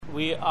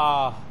We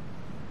are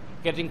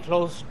getting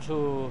close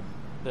to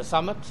the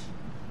summit.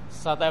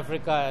 South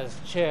Africa, as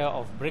chair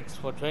of BRICS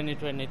for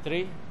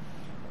 2023,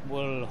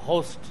 will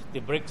host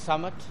the BRICS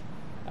summit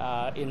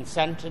in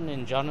Sandton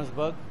in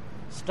Johannesburg,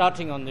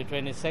 starting on the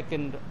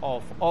 22nd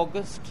of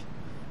August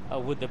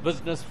with the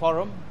business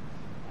forum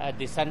at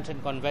the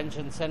Sandton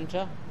Convention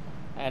Center.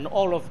 And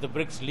all of the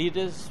BRICS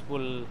leaders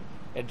will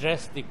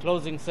address the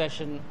closing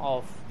session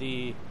of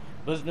the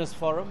business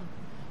forum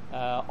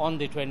on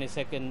the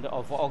 22nd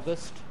of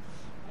August.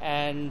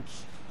 And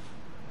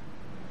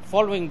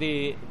following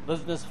the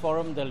business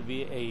forum, there will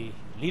be a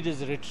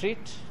leaders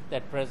retreat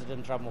that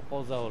President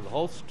Ramaphosa will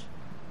host,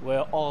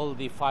 where all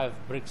the 5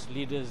 BRICS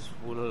leaders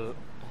will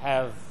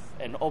have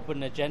an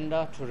open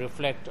agenda to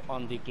reflect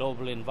on the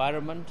global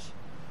environment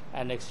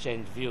and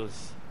exchange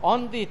views.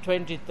 On the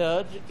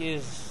 23rd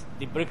is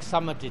the BRICS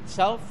summit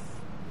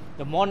itself.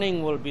 The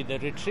morning will be the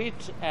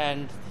retreat,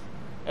 and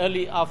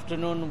early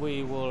afternoon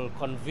we will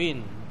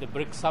convene the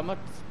BRICS summit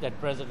that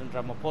President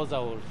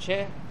Ramaphosa will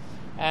chair.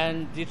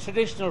 And the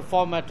traditional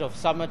format of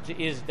summit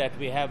is that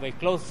we have a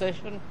closed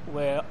session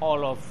where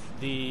all of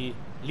the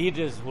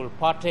leaders will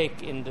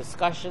partake in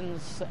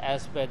discussions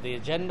as per the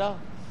agenda,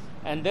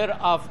 and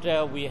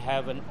thereafter we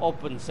have an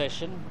open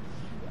session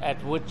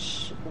at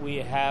which we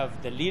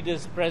have the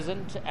leaders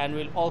present, and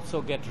we'll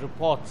also get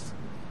reports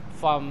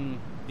from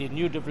the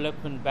New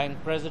Development Bank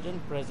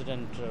President,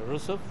 President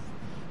Rousseff.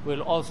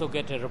 We'll also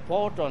get a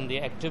report on the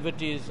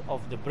activities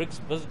of the BRICS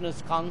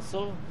Business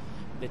Council.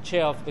 The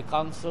chair of the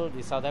council,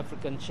 the South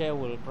African chair,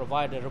 will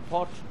provide a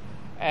report,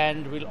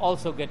 and we'll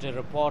also get a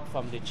report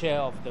from the chair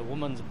of the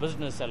Women's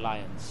Business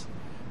Alliance.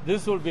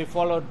 This will be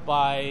followed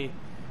by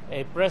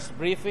a press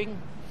briefing,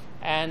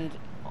 and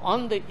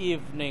on the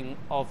evening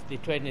of the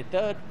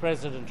 23rd,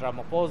 President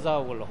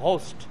Ramaphosa will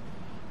host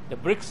the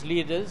BRICS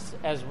leaders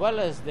as well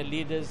as the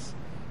leaders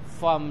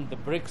from the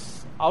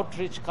BRICS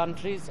outreach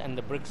countries and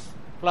the BRICS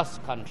Plus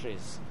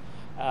countries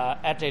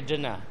at a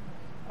dinner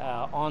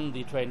on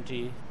the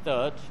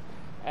 23rd,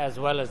 as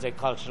well as a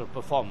cultural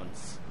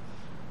performance.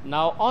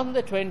 Now, on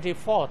the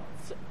 24th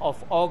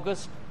of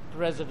August,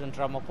 President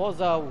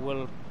Ramaphosa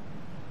will,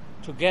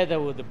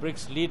 together with the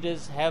BRICS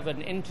leaders, have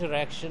an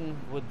interaction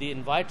with the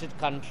invited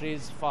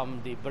countries from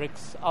the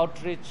BRICS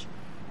outreach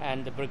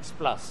and the BRICS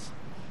Plus.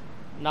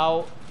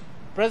 Now,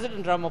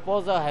 President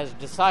Ramaphosa has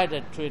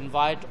decided to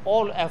invite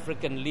all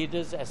African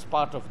leaders as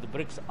part of the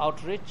BRICS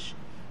outreach,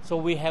 so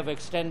we have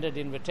extended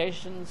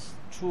invitations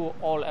to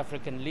all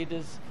African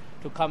leaders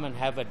to come and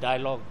have a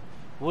dialogue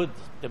with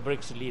the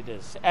BRICS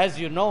leaders. As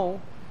you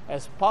know,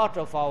 as part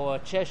of our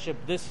chairship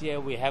this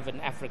year, we have an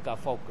Africa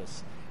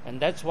focus. And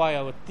that's why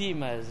our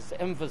team has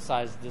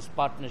emphasized this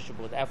partnership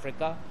with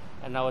Africa,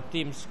 and our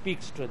team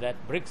speaks to that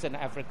BRICS and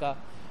Africa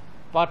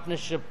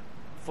partnership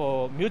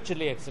for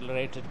mutually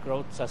accelerated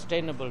growth,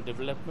 sustainable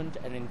development,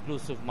 and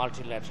inclusive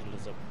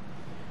multilateralism.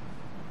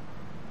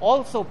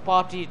 Also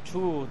party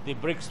to the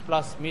BRICS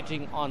Plus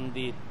meeting on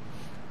the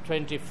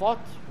 24th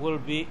will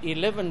be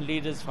 11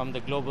 leaders from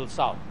the Global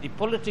South, the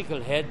political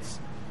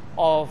heads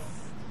of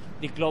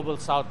the Global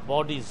South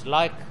bodies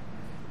like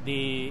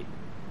the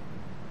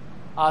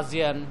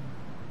ASEAN,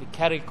 the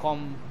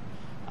CARICOM,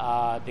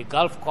 the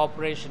Gulf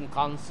Cooperation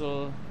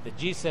Council, the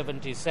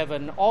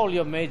G77, all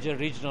your major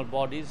regional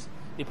bodies.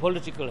 The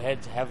political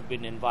heads have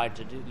been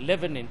invited,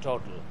 11 in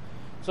total.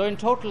 So in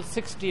total,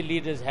 60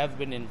 leaders have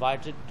been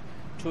invited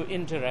to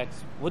interact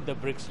with the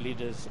BRICS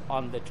leaders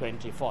on the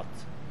 24th.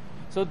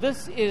 So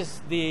this is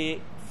the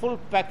full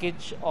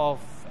package of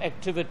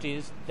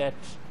activities that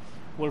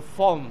will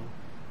form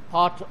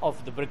part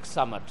of the BRICS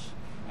summit.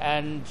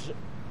 And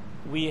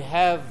we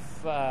have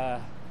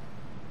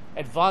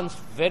advanced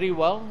very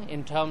well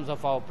in terms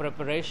of our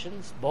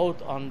preparations, both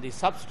on the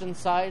substance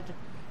side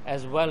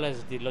as well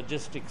as the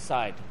logistics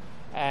side.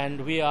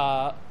 And we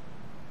are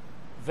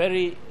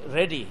very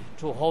ready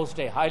to host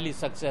a highly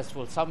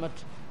successful summit,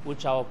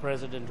 which our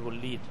president will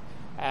lead.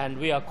 And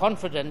we are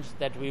confident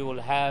that we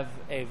will have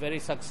a very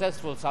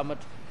successful summit,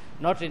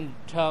 not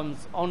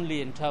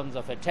only in terms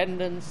of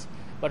attendance,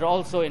 but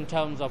also in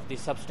terms of the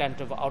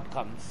substantive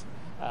outcomes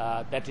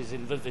that is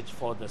envisaged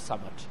for the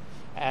summit.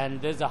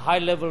 And there's a high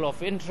level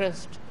of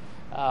interest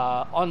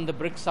on the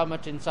BRICS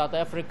summit in South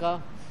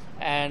Africa,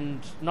 and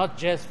not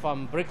just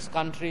from BRICS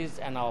countries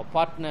and our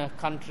partner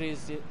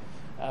countries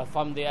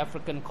from the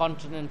African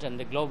continent and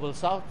the Global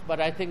South, but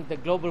I think the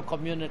global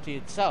community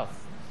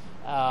itself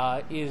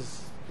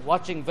is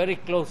watching very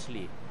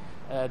closely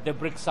the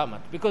BRICS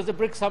summit, because the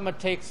BRICS summit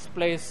takes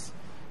place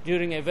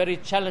during a very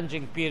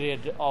challenging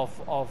period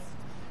of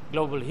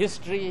global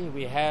history.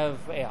 We have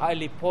a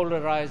highly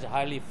polarized,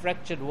 highly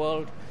fractured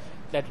world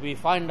that we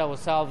find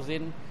ourselves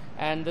in,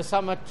 and the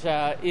summit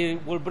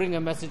will bring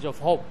a message of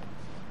hope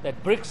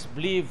that BRICS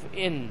believe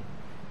in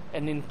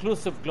an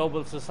inclusive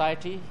global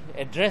society,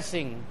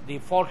 addressing the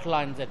fault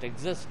lines that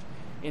exist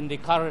in the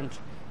current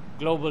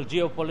global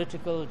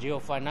geopolitical,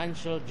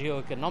 geofinancial,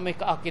 geoeconomic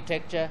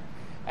architecture,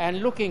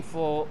 and looking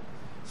for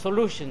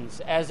solutions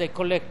as a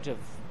collective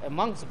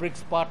amongst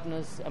BRICS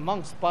partners,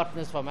 amongst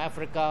partners from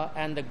Africa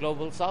and the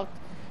Global South,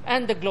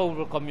 and the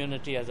global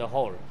community as a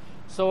whole.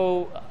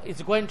 So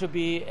it's going to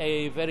be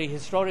a very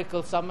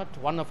historical summit,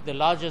 one of the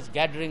largest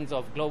gatherings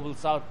of Global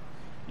South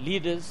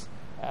leaders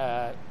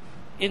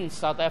in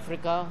South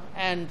Africa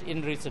and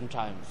in recent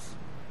times.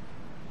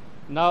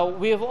 Now,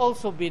 we have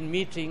also been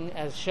meeting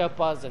as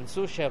Sherpas and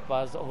Sous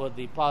Sherpas over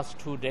the past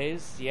 2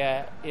 days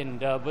here in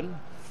Durban,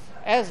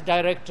 as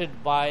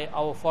directed by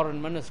our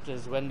foreign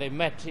ministers when they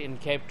met in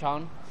Cape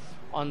Town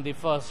on the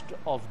 1st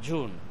of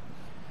June.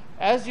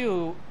 As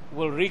you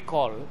will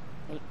recall,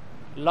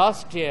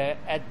 last year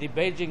at the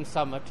Beijing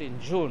summit in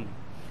June,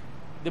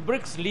 the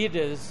BRICS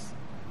leaders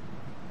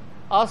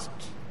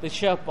asked the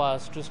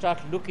Sherpas to start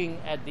looking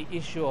at the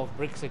issue of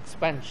BRICS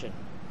expansion,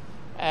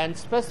 and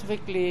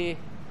specifically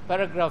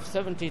paragraph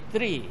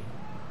 73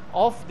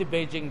 of the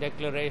Beijing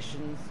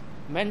declarations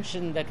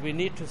mentioned that we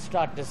need to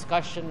start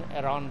discussion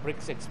around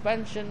BRICS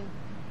expansion,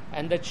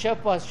 and that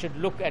Sherpas should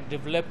look at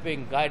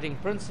developing guiding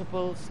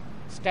principles,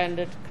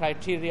 standard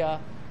criteria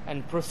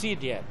and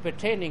procedure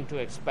pertaining to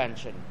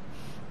expansion.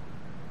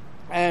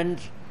 And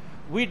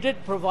we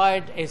did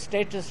provide a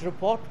status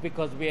report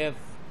because we have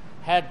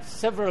had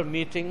several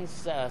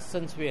meetings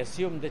since we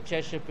assumed the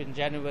chairship in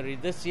January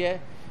this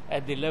year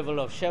at the level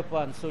of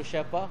Sherpa and Sous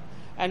Sherpa,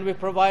 and we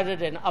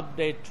provided an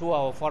update to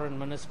our foreign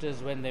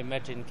ministers when they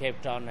met in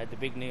Cape Town at the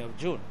beginning of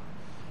June.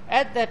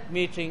 At that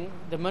meeting,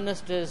 the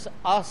ministers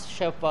asked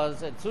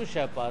Sherpas and Sous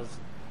Sherpas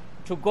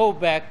to go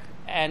back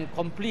and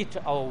complete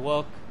our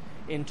work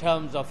in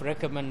terms of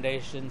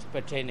recommendations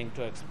pertaining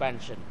to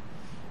expansion,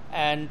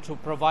 and to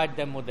provide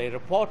them with a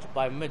report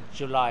by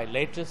mid-July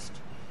latest,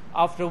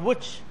 after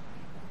which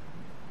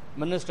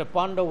Minister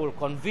Pandor will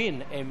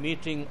convene a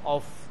meeting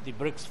of the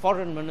BRICS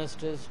foreign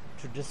ministers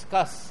to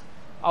discuss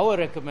our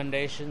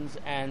recommendations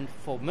and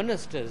for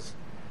ministers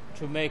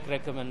to make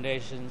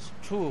recommendations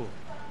to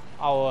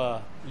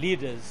our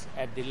leaders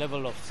at the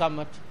level of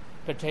summit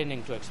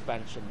pertaining to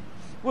expansion.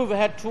 We've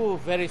had 2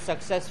 very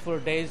successful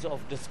days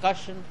of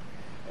discussion.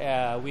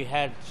 We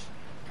had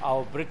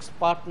our BRICS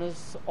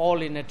partners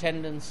all in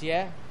attendance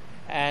here,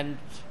 and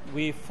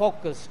we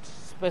focused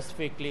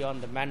specifically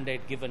on the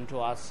mandate given to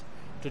us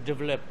to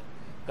develop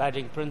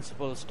guiding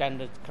principles,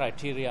 standard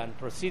criteria and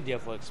procedure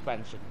for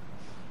expansion.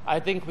 I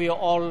think we are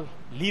all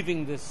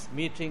leaving this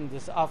meeting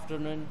this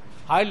afternoon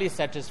highly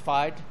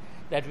satisfied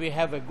that we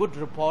have a good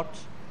report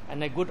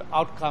and a good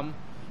outcome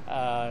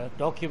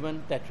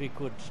document that we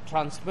could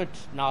transmit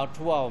now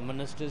to our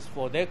ministers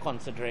for their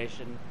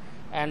consideration,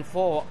 and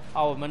for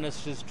our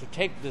ministers to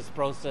take this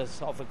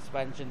process of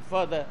expansion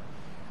further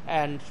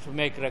and to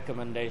make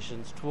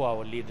recommendations to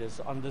our leaders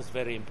on this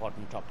very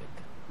important topic.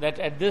 That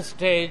at this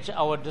stage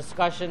our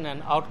discussion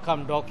and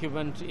outcome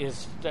document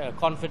is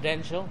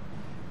confidential,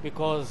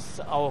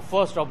 because our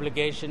first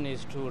obligation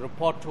is to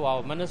report to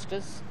our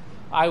ministers.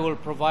 I will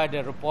provide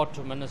a report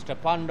to Minister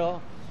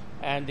Pandor,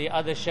 and the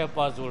other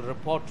Sherpas will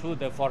report to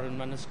the foreign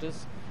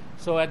ministers.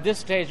 So at this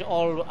stage,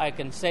 all I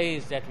can say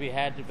is that we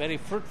had a very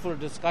fruitful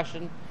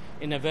discussion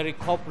in a very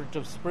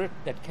cooperative spirit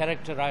that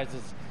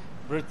characterizes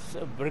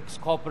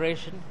BRICS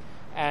cooperation,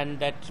 and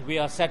that we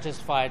are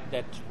satisfied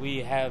that we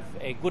have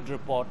a good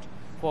report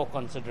for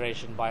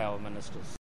consideration by our ministers.